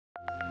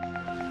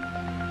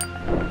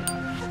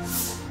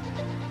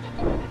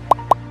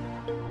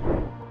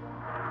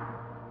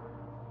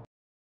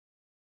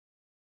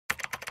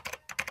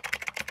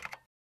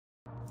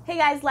Hey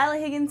guys, Lilah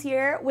Higgins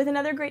here with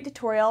another great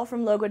tutorial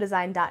from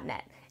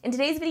LogoDesign.Net. In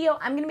today's video,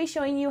 I'm going to be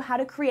showing you how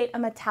to create a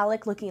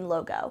metallic looking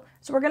logo.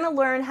 So we're going to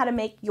learn how to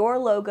make your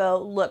logo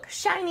look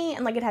shiny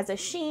and like it has a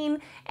sheen,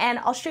 and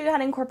I'll show you how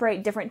to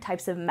incorporate different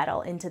types of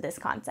metal into this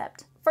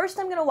concept. First,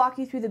 I'm going to walk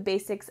you through the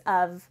basics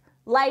of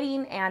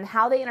lighting and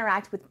how they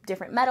interact with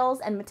different metals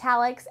and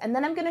metallics, and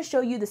then I'm going to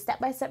show you the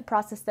step-by-step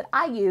process that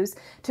I use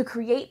to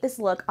create this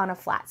look on a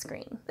flat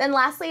screen. Then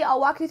lastly, I'll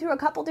walk you through a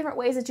couple different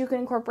ways that you can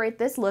incorporate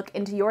this look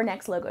into your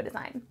next logo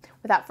design.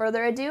 Without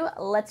further ado,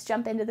 let's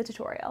jump into the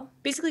tutorial.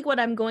 Basically what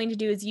I'm going to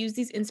do is use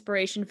these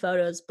inspiration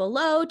photos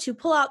below to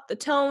pull out the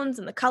tones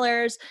and the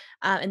colors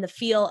and the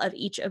feel of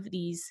each of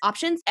these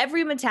options.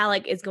 Every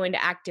metallic is going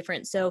to act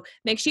different, so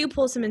make sure you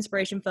pull some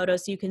inspiration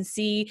photos so you can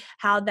see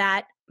how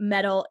that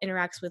metal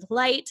interacts with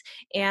light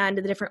and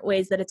the different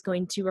ways that it's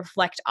going to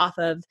reflect off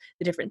of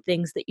the different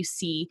things that you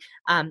see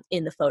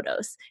in the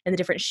photos and the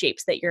different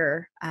shapes that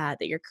you're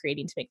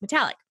creating to make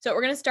metallic. So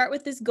we're going to start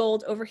with this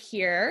gold over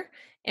here,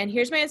 and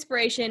here's my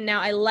inspiration.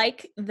 Now I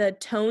like the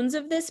tones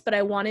of this, but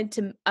I wanted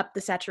to up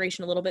the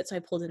saturation a little bit, so I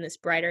pulled in this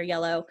brighter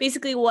yellow.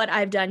 Basically what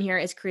I've done here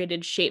is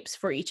created shapes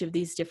for each of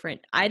these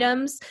different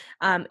items,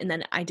 and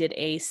then I did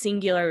a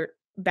singular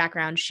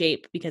background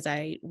shape because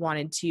I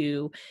wanted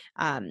to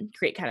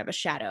create kind of a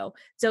shadow.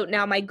 So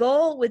now my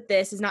goal with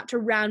this is not to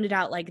round it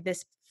out like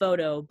this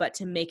photo, but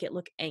to make it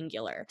look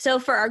angular. So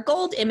for our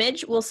gold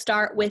image, we'll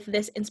start with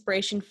this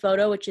inspiration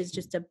photo, which is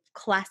just a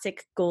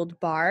classic gold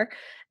bar.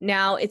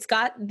 Now it's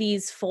got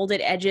these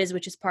folded edges,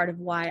 which is part of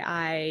why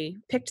I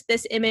picked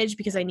this image,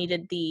 because I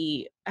needed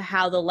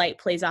how the light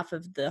plays off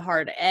of the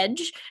hard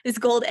edge. This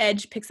gold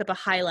edge picks up a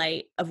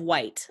highlight of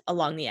white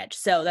along the edge.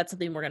 So that's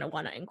something we're going to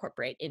want to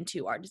incorporate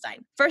into our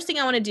design. First thing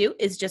I want to do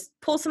is just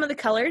pull some of the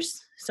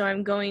colors. So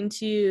I'm going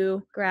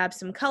to grab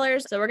some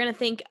colors. So we're going to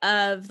think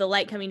of the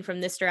light coming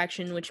from this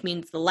direction, which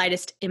means the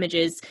lightest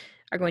images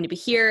are going to be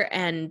here,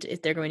 and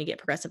they're going to get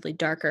progressively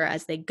darker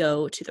as they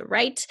go to the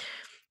right.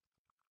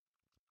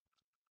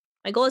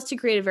 My goal is to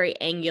create a very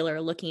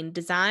angular looking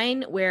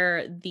design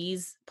where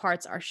these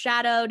parts are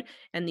shadowed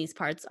and these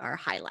parts are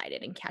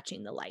highlighted and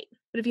catching the light.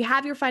 But if you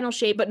have your final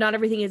shape, but not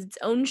everything is its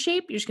own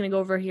shape, you're just going to go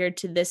over here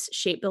to this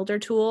shape builder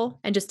tool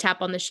and just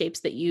tap on the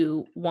shapes that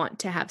you want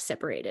to have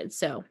separated.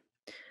 So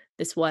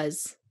this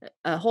was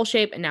a whole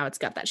shape, and now it's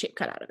got that shape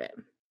cut out of it.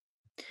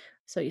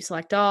 So you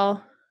select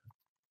all.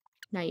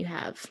 Now you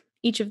have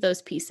each of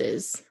those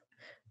pieces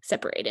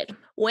separated.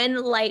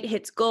 When light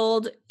hits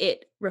gold,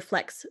 it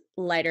reflects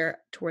lighter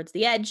towards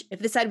the edge. If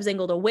this side was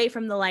angled away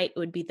from the light, it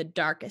would be the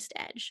darkest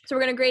edge. So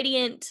we're going to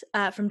gradient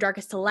from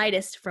darkest to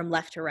lightest from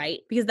left to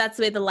right, because that's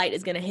the way the light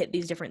is going to hit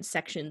these different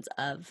sections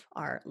of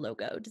our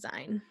logo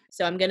design.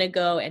 So I'm going to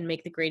go and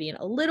make the gradient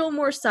a little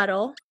more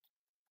subtle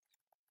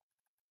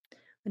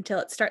until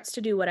it starts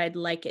to do what I'd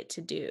like it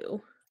to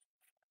do.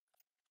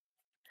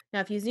 Now,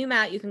 if you zoom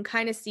out, you can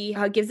kind of see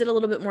how it gives it a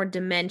little bit more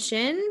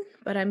dimension,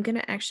 but I'm going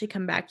to actually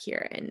come back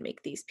here and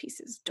make these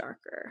pieces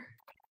darker.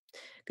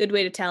 Good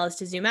way to tell is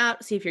to zoom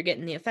out, see if you're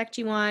getting the effect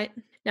you want.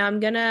 Now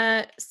I'm going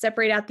to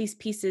separate out these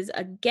pieces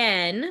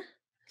again.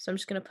 So I'm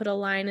just going to put a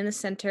line in the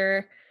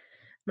center.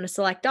 I'm going to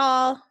select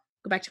all,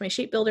 go back to my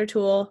shape builder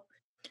tool,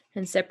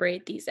 and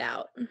separate these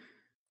out.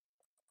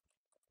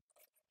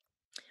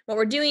 What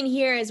we're doing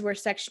here is we're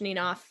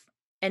sectioning off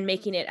and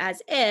making it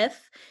as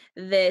if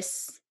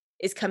this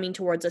is coming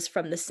towards us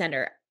from the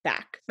center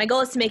back. My goal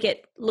is to make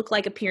it look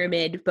like a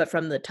pyramid, but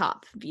from the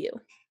top view.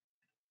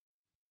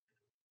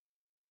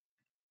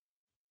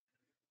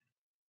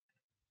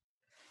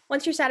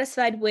 Once you're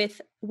satisfied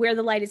with where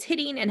the light is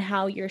hitting and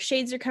how your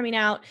shades are coming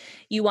out,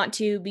 you want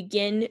to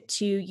begin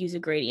to use a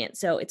gradient.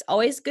 So it's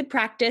always good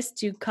practice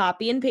to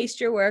copy and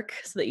paste your work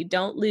so that you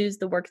don't lose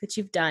the work that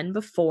you've done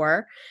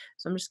before.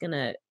 So I'm just going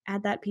to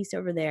add that piece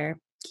over there,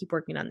 keep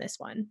working on this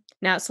one.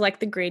 Now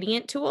select the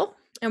gradient tool,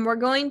 and we're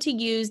going to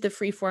use the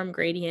freeform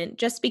gradient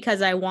just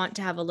because I want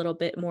to have a little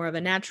bit more of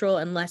a natural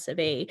and less of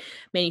a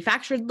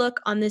manufactured look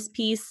on this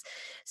piece.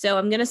 So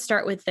I'm going to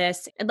start with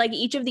this. I'd like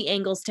each of the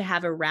angles to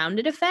have a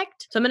rounded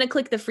effect. So I'm going to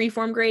click the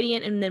freeform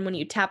gradient, and then when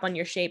you tap on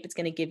your shape, it's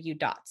going to give you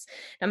dots.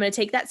 Now I'm going to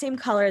take that same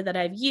color that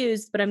I've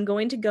used, but I'm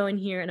going to go in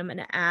here and I'm going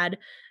to add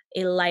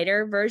a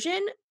lighter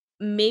version,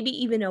 maybe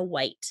even a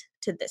white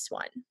to this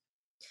one.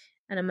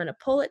 And I'm going to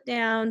pull it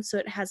down so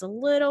it has a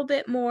little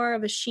bit more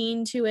of a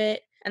sheen to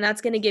it. And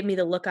that's going to give me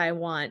the look I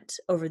want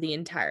over the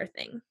entire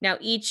thing. Now,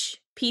 each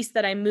piece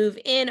that I move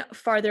in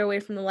farther away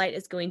from the light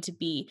is going to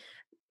be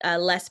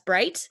less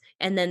bright.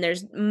 And then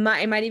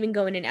I might even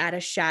go in and add a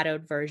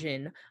shadowed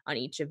version on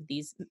each of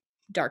these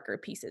darker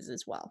pieces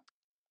as well.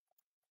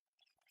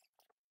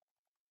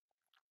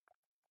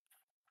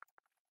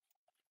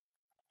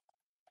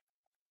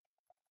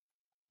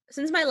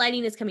 Since my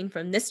lighting is coming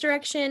from this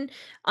direction,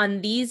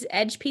 on these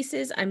edge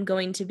pieces, I'm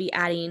going to be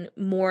adding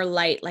more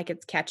light like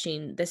it's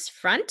catching this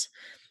front.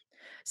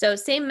 So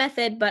same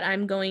method, but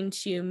I'm going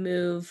to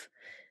move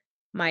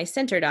my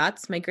center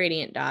dots, my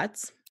gradient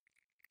dots.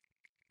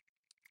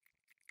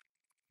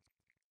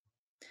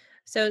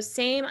 So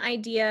same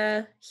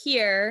idea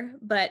here,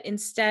 but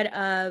instead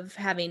of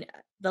having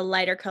the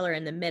lighter color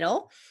in the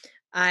middle.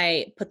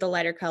 I put the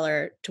lighter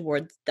color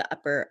towards the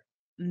upper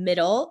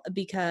middle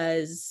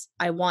because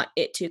I want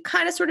it to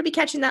kind of sort of be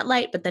catching that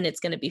light, but then it's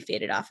going to be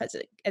faded off as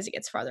it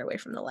gets farther away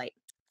from the light.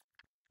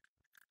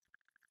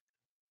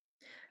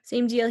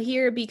 Same deal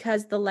here,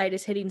 because the light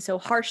is hitting so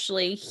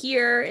harshly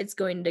here, it's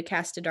going to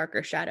cast a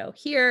darker shadow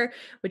here,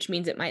 which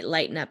means it might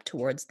lighten up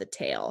towards the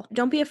tail.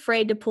 Don't be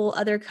afraid to pull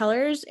other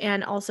colors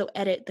and also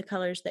edit the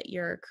colors that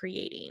you're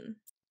creating.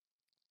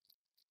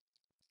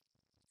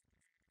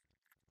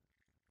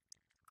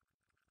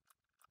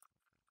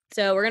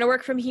 So we're going to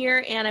work from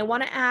here, and I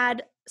want to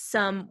add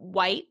some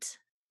white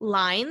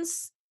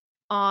lines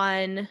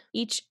on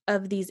each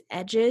of these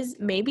edges,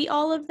 maybe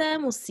all of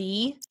them, we'll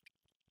see.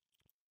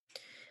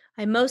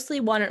 I mostly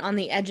want it on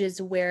the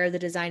edges where the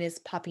design is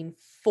popping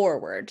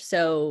forward.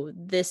 So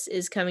this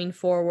is coming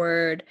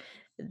forward,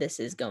 this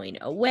is going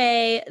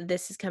away,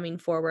 this is coming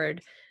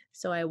forward.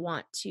 So I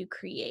want to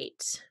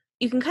create,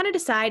 you can kind of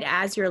decide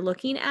as you're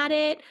looking at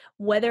it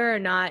whether or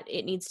not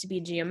it needs to be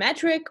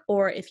geometric,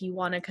 or if you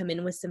want to come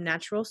in with some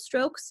natural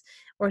strokes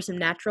or some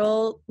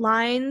natural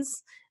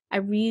lines. I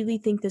really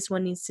think this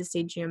one needs to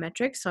stay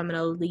geometric, so I'm going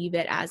to leave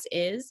it as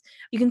is.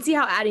 You can see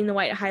how adding the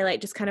white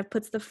highlight just kind of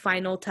puts the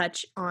final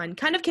touch on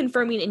kind of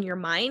confirming in your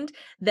mind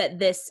that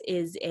this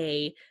is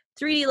a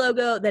 3D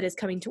logo that is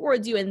coming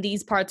towards you, and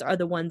these parts are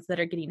the ones that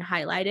are getting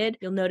highlighted.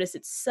 You'll notice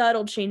it's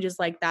subtle changes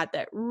like that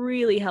that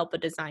really help a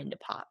design to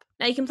pop.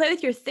 Now you can play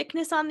with your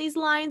thickness on these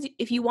lines.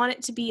 If you want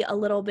it to be a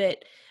little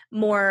bit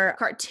more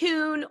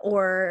cartoon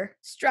or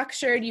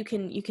structured, you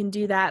can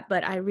do that,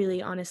 but I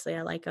really honestly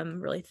I like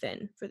them really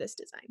thin for this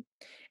design.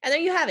 And there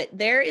you have it.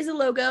 There is a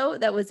logo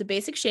that was a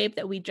basic shape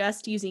that we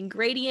just, using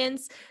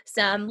gradients,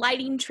 some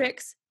lighting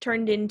tricks,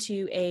 turned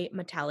into a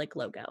metallic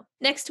logo.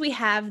 Next, we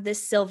have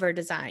this silver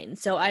design.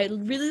 So I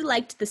really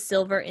liked the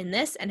silver in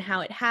this and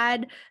how it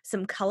had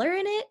some color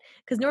in it,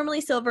 because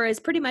normally silver is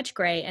pretty much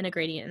gray and a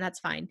gradient, and that's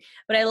fine.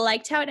 But I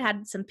liked how it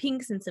had some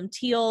pinks and some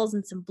teals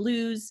and some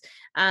blues.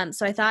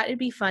 So I thought it'd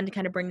be fun to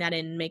kind of bring that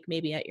in and make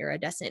maybe an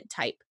iridescent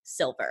type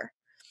silver.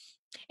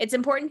 It's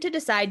important to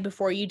decide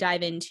before you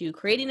dive into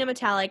creating a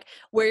metallic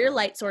where your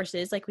light source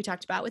is, like we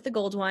talked about with the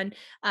gold one,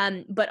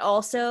 but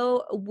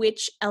also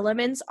which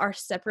elements are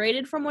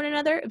separated from one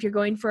another. If you're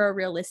going for a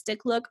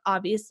realistic look,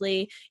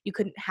 obviously you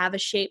couldn't have a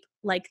shape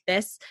like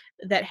this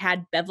that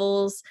had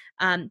bevels.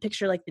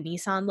 Picture like the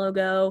Nissan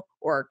logo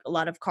or a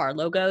lot of car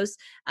logos.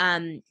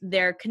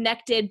 They're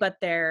connected, but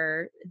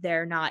they're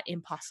not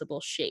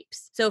impossible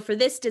shapes. So for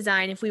this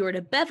design, if we were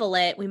to bevel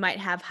it, we might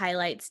have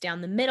highlights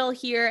down the middle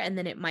here, and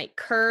then it might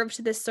curve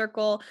to this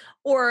circle,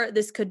 or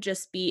this could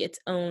just be its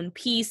own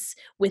piece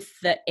with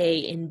the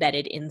A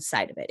embedded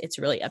inside of it. It's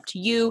really up to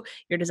you,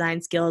 your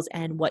design skills,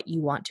 and what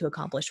you want to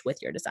accomplish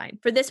with your design.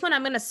 For this one,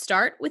 I'm going to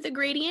start with a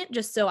gradient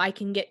just so I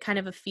can get kind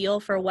of a feel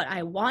for what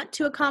I want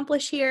to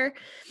accomplish here.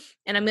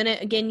 And I'm going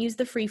to, again, use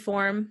the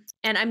freeform.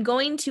 And I'm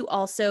going to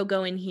also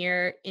go in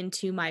here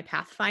into my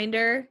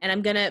Pathfinder, and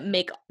I'm going to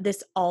make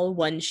this all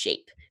one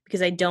shape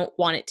because I don't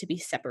want it to be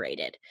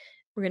separated.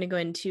 We're going to go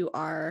into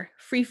our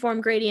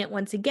freeform gradient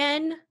once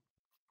again.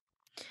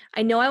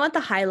 I know I want the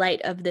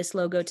highlight of this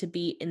logo to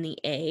be in the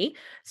A,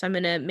 so I'm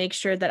going to make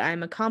sure that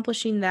I'm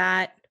accomplishing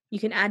that. You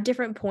can add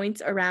different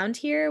points around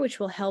here, which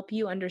will help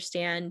you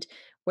understand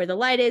where the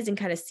light is and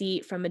kind of see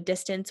from a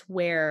distance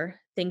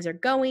where things are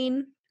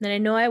going. Then I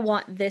know I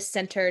want this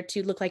center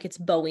to look like it's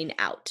bowing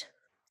out.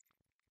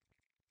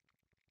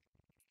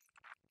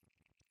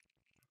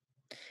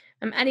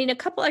 I'm adding a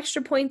couple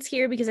extra points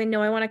here because I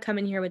know I want to come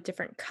in here with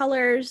different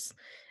colors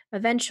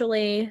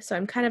eventually. So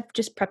I'm kind of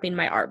just prepping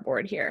my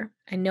artboard here.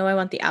 I know I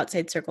want the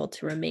outside circle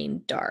to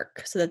remain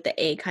dark so that the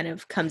A kind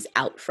of comes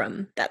out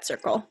from that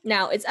circle.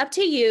 Now it's up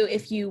to you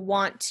if you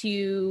want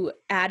to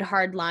add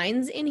hard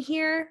lines in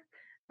here.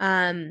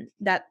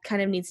 That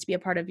kind of needs to be a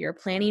part of your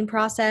planning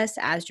process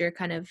as you're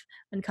kind of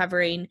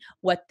uncovering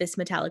what this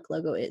metallic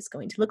logo is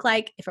going to look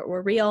like if it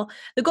were real.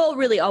 The goal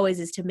really always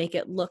is to make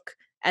it look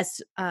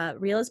as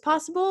real as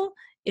possible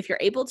if you're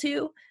able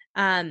to,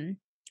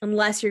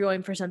 unless you're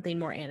going for something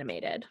more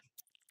animated.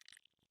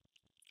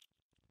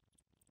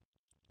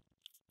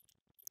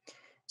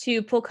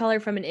 To pull color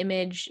from an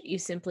image, you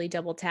simply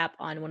double tap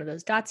on one of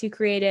those dots you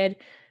created,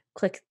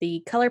 click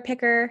the color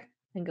picker,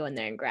 and go in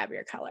there and grab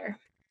your color.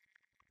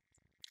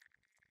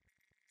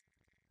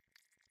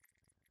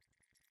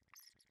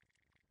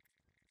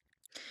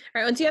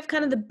 All right, once you have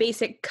kind of the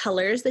basic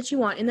colors that you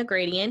want in the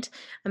gradient,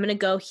 I'm going to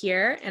go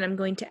here and I'm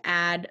going to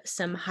add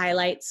some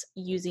highlights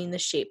using the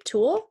shape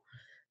tool.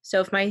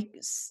 So if my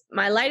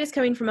light is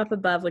coming from up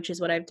above, which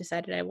is what I've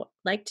decided I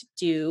like to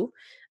do,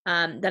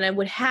 then I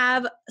would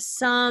have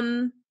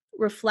some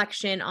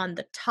reflection on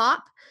the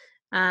top,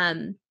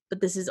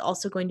 but this is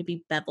also going to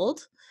be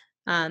beveled.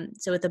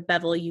 So with a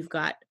bevel, you've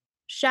got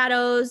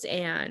shadows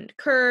and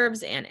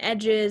curves and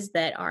edges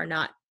that are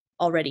not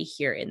already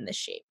here in the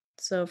shape.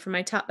 So for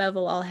my top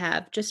bevel, I'll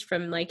have just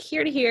from like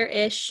here to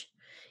here-ish,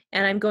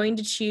 and I'm going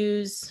to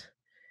choose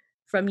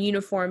from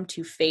uniform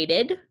to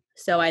faded.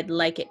 So I'd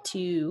like it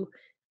to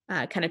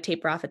kind of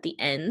taper off at the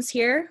ends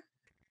here.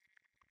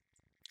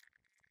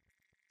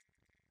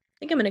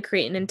 think I'm going to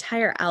create an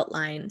entire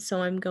outline.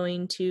 So I'm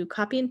going to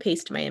copy and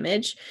paste my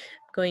image.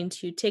 I'm going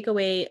to take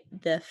away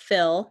the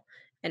fill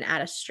and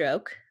add a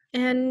stroke.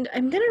 And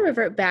I'm going to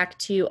revert back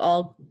to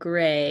all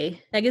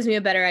gray. That gives me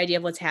a better idea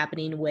of what's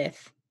happening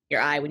with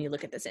your eye when you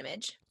look at this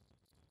image.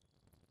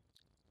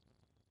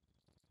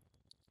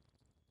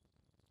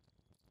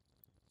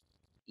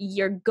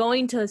 You're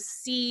going to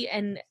see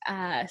and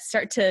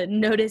start to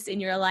notice in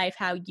your life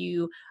how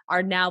you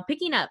are now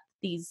picking up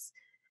these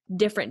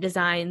different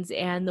designs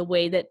and the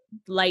way that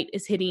light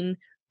is hitting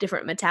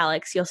different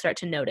metallics. You'll start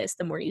to notice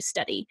the more you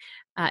study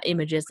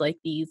images like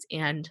these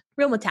and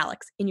real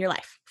metallics in your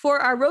life. For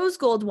our rose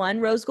gold one,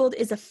 rose gold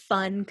is a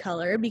fun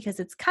color because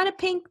it's kind of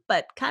pink,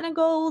 but kind of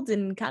gold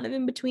and kind of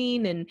in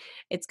between, and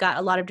it's got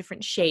a lot of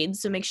different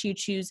shades. So make sure you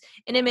choose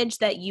an image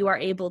that you are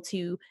able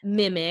to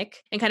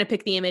mimic and kind of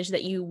pick the image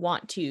that you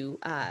want to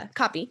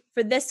copy.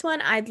 For this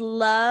one, I'd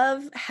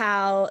love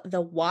how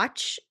the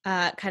watch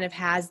kind of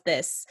has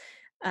this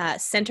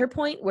center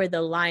point where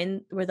the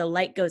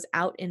light goes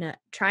out in a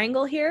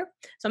triangle here.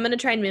 So I'm going to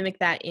try and mimic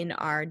that in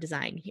our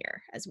design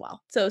here as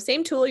well. So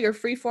same tool, your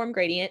freeform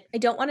gradient. I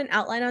don't want an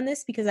outline on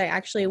this because I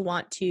actually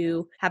want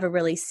to have a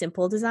really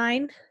simple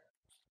design.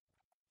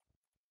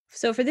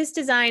 So for this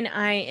design,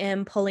 I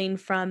am pulling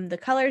from the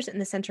colors in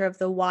the center of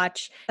the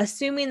watch,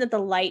 assuming that the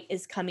light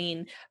is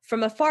coming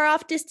from a far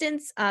off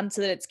distance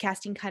so that it's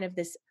casting kind of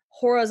this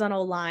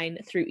horizontal line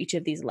through each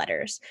of these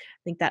letters.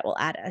 I think that will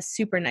add a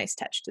super nice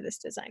touch to this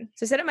design.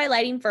 So set up my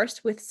lighting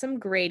first with some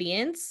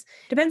gradients.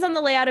 Depends on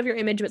the layout of your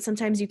image, but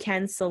sometimes you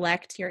can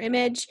select your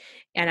image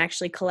and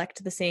actually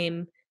collect the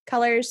same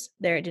colors.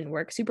 There, it didn't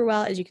work super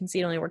well. As you can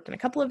see, it only worked on a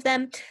couple of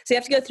them. So you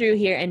have to go through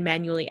here and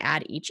manually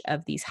add each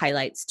of these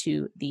highlights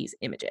to these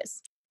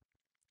images.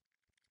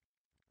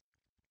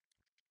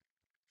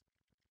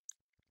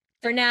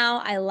 For now,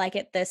 I like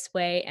it this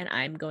way, and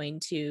I'm going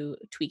to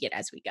tweak it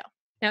as we go.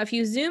 Now, if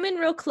you zoom in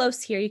real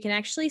close here, you can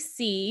actually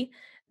see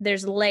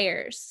there's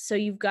layers. So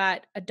you've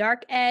got a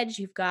dark edge,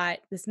 you've got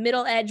this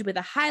middle edge with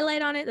a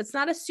highlight on it that's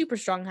not a super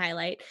strong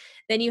highlight.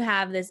 Then you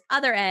have this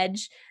other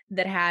edge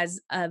that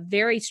has a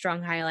very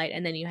strong highlight,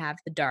 and then you have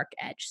the dark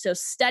edge. So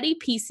study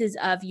pieces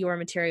of your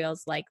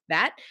materials like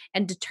that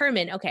and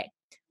determine, okay,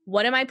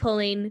 what am I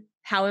pulling?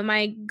 How am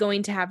I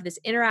going to have this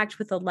interact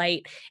with the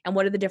light? And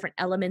what are the different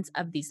elements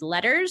of these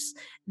letters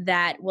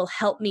that will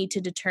help me to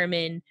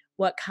determine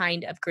what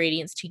kind of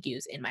gradients to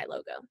use in my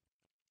logo?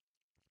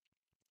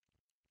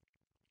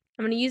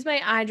 I'm going to use my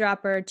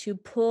eyedropper to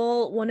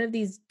pull one of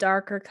these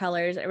darker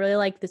colors. I really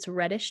like this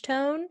reddish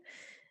tone,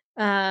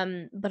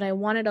 but I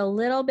want it a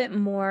little bit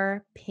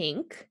more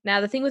pink.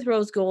 Now, the thing with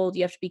rose gold,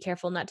 you have to be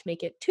careful not to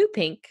make it too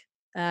pink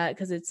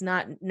because it's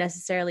not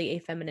necessarily a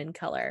feminine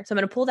color. So I'm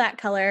going to pull that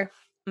color.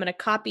 I'm going to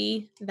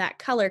copy that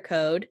color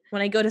code.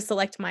 When I go to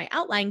select my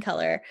outline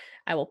color,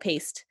 I will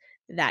paste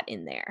that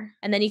in there.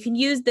 And then you can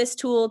use this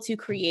tool to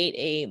create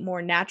a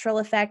more natural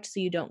effect so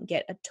you don't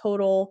get a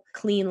total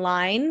clean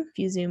line. If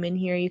you zoom in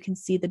here, you can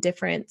see the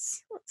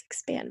difference. Let's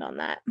expand on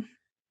that.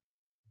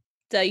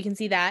 So you can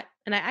see that.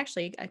 And I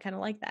kind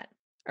of like that.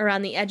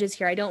 Around the edges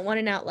here, I don't want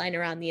an outline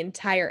around the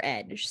entire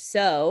edge.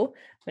 So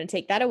I'm going to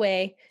take that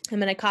away. I'm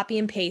going to copy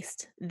and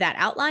paste that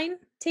outline,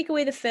 take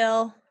away the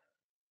fill,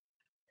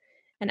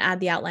 and add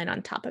the outline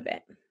on top of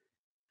it.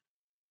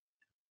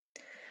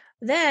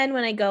 Then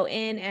when I go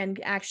in and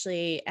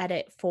actually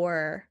edit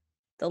for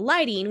the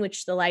lighting,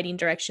 which the lighting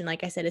direction,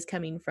 like I said, is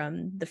coming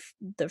from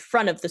the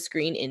front of the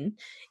screen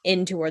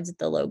in towards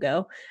the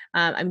logo,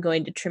 I'm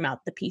going to trim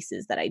out the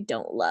pieces that I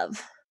don't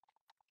love.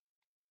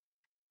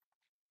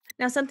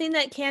 Now, something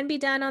that can be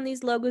done on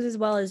these logos as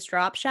well as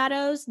drop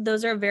shadows.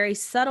 Those are very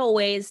subtle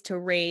ways to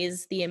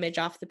raise the image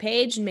off the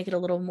page and make it a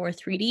little more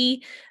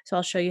 3D. So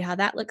I'll show you how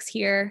that looks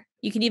here.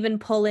 You can even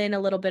pull in a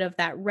little bit of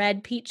that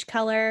red peach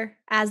color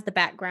as the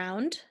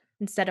background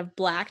instead of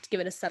black to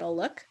give it a subtle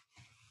look.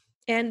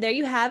 And there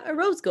you have a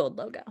rose gold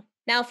logo.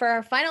 Now for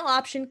our final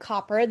option,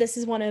 copper. This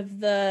is one of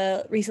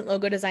the recent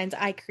logo designs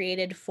I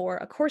created for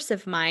a course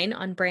of mine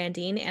on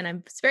branding, and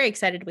I'm very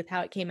excited with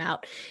how it came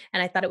out.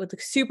 And I thought it would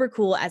look super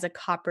cool as a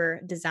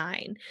copper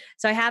design.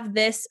 So I have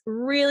this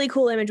really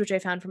cool image, which I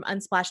found from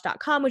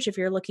unsplash.com, which if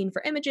you're looking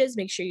for images,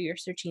 make sure you're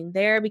searching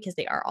there because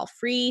they are all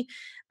free.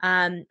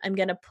 I'm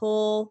going to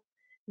pull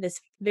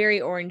this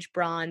very orange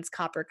bronze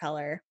copper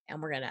color,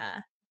 and we're going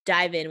to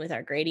dive in with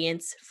our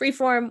gradients.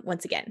 Freeform,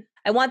 once again.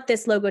 I want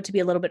this logo to be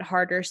a little bit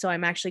harder, so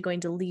I'm actually going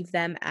to leave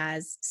them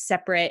as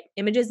separate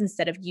images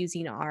instead of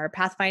using our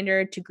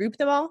Pathfinder to group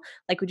them all,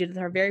 like we did with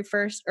our very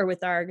first, or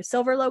with our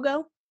silver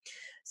logo.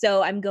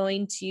 So I'm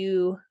going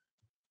to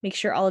make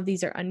sure all of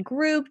these are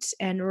ungrouped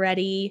and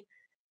ready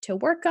to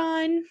work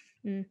on.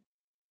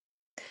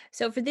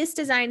 So for this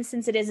design,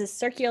 since it is a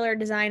circular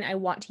design, I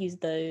want to use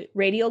the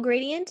radial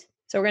gradient.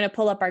 So we're going to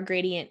pull up our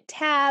gradient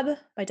tab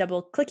by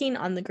double clicking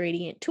on the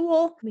gradient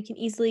tool. We can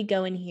easily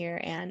go in here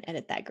and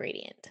edit that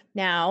gradient.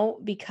 Now,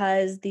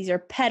 because these are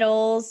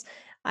petals,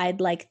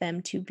 I'd like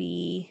them to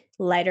be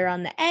lighter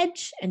on the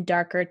edge and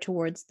darker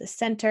towards the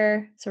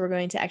center. So we're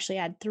going to actually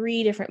add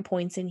 3 different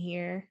points in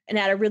here and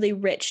add a really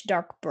rich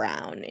dark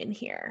brown in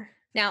here.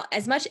 Now,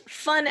 as much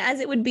fun as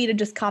it would be to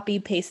just copy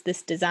paste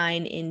this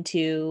design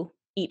into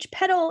each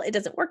petal, it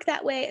doesn't work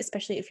that way,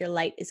 especially if your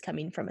light is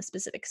coming from a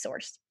specific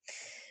source.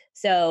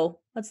 So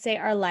let's say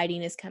our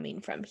lighting is coming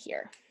from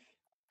here.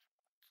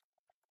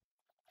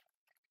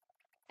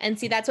 And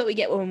see, that's what we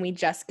get when we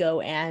just go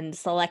and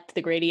select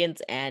the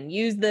gradients and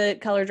use the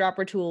color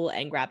dropper tool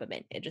and grab them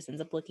in. It just ends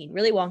up looking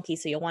really wonky.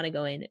 So you'll want to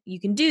go in, you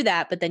can do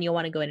that, but then you'll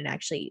want to go in and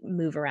actually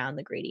move around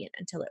the gradient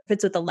until it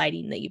fits with the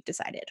lighting that you've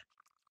decided.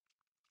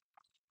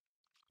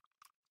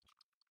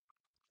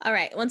 All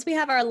right, once we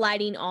have our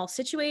lighting all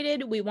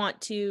situated, we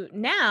want to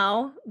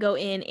now go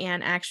in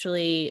and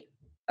actually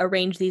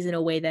arrange these in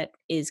a way that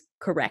is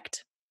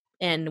correct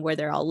and where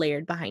they're all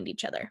layered behind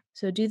each other.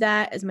 So do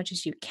that as much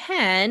as you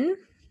can.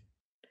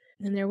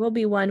 And there will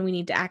be one we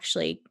need to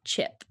actually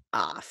chip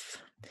off.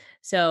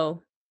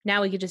 So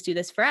now we could just do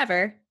this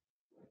forever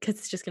because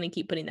it's just going to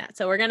keep putting that.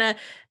 So we're going to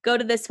go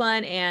to this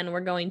one and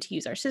we're going to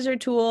use our scissor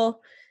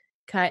tool,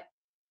 cut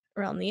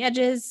around the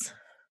edges,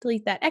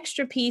 delete that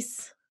extra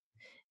piece,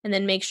 and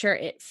then make sure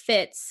it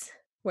fits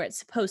where it's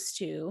supposed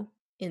to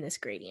in this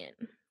gradient.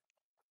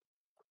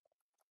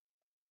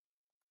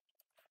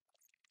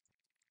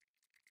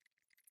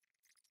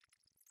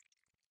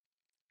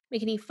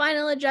 Make any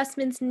final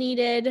adjustments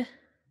needed.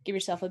 Give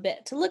yourself a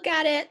bit to look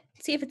at it,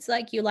 see if it's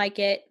like you like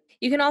it.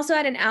 You can also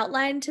add an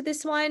outline to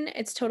this one.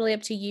 It's totally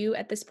up to you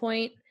at this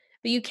point,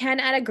 but you can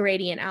add a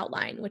gradient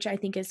outline, which I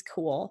think is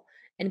cool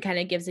and kind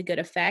of gives a good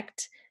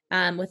effect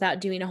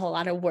without doing a whole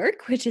lot of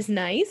work, which is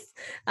nice.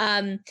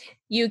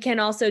 You can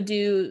also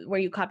do where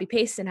you copy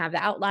paste and have the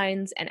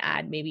outlines and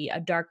add maybe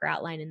a darker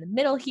outline in the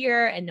middle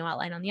here and no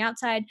outline on the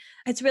outside.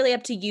 It's really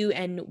up to you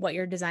and what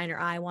your designer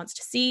eye wants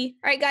to see.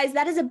 All right, guys,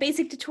 that is a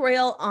basic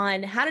tutorial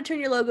on how to turn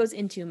your logos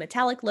into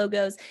metallic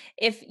logos.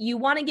 If you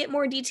want to get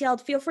more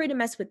detailed, feel free to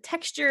mess with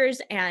textures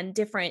and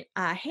different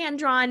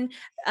hand-drawn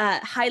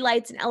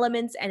highlights and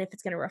elements. And if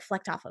it's going to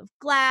reflect off of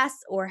glass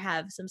or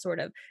have some sort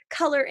of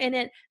color in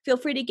it, feel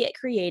free to get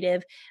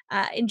creative.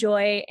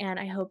 Enjoy, and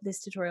I hope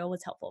this tutorial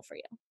was helpful for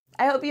you.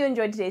 I hope you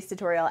enjoyed today's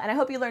tutorial, and I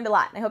hope you learned a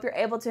lot, and I hope you're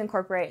able to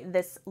incorporate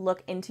this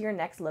look into your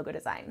next logo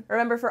design.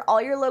 Remember, for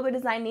all your logo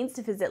design needs,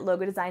 to visit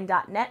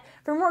LogoDesign.Net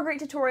for more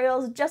great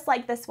tutorials just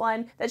like this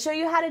one that show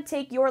you how to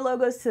take your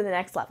logos to the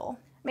next level.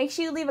 Make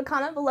sure you leave a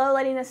comment below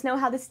letting us know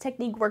how this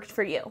technique worked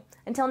for you.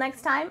 Until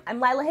next time,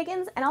 I'm Lilah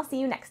Higgins, and I'll see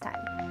you next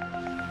time.